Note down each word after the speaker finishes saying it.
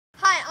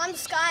I'm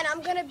Sky and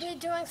I'm going to be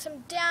doing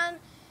some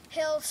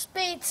downhill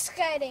speed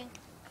skating.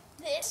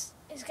 This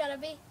is going to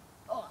be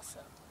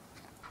awesome.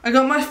 I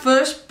got my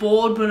first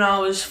board when I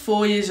was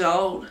 4 years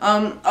old.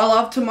 I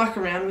love to muck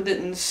around with it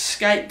and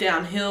skate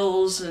down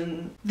hills,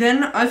 and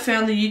then I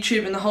found the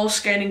YouTube and the whole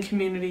skating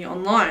community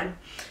online.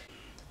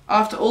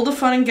 After all the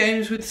fun and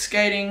games with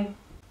skating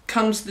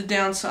comes the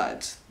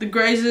downsides, the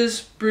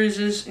grazes,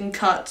 bruises and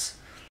cuts.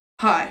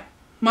 Hi,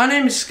 my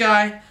name is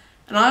Sky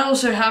and I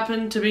also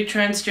happen to be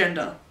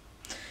transgender.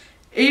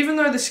 Even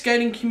though the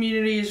skating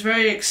community is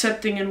very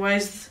accepting in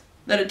ways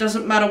that it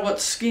doesn't matter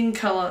what skin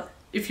colour,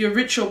 if you're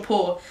rich or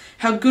poor,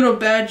 how good or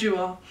bad you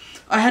are,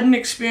 I had an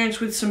experience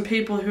with some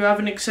people who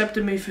haven't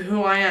accepted me for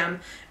who I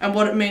am and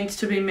what it means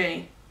to be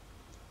me.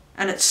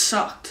 And it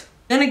sucked.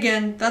 Then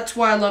again, that's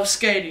why I love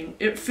skating.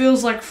 It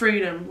feels like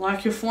freedom,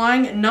 like you're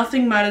flying and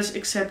nothing matters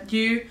except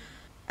you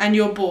and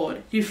your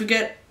board. You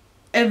forget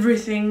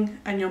everything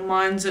and your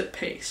mind's at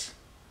peace.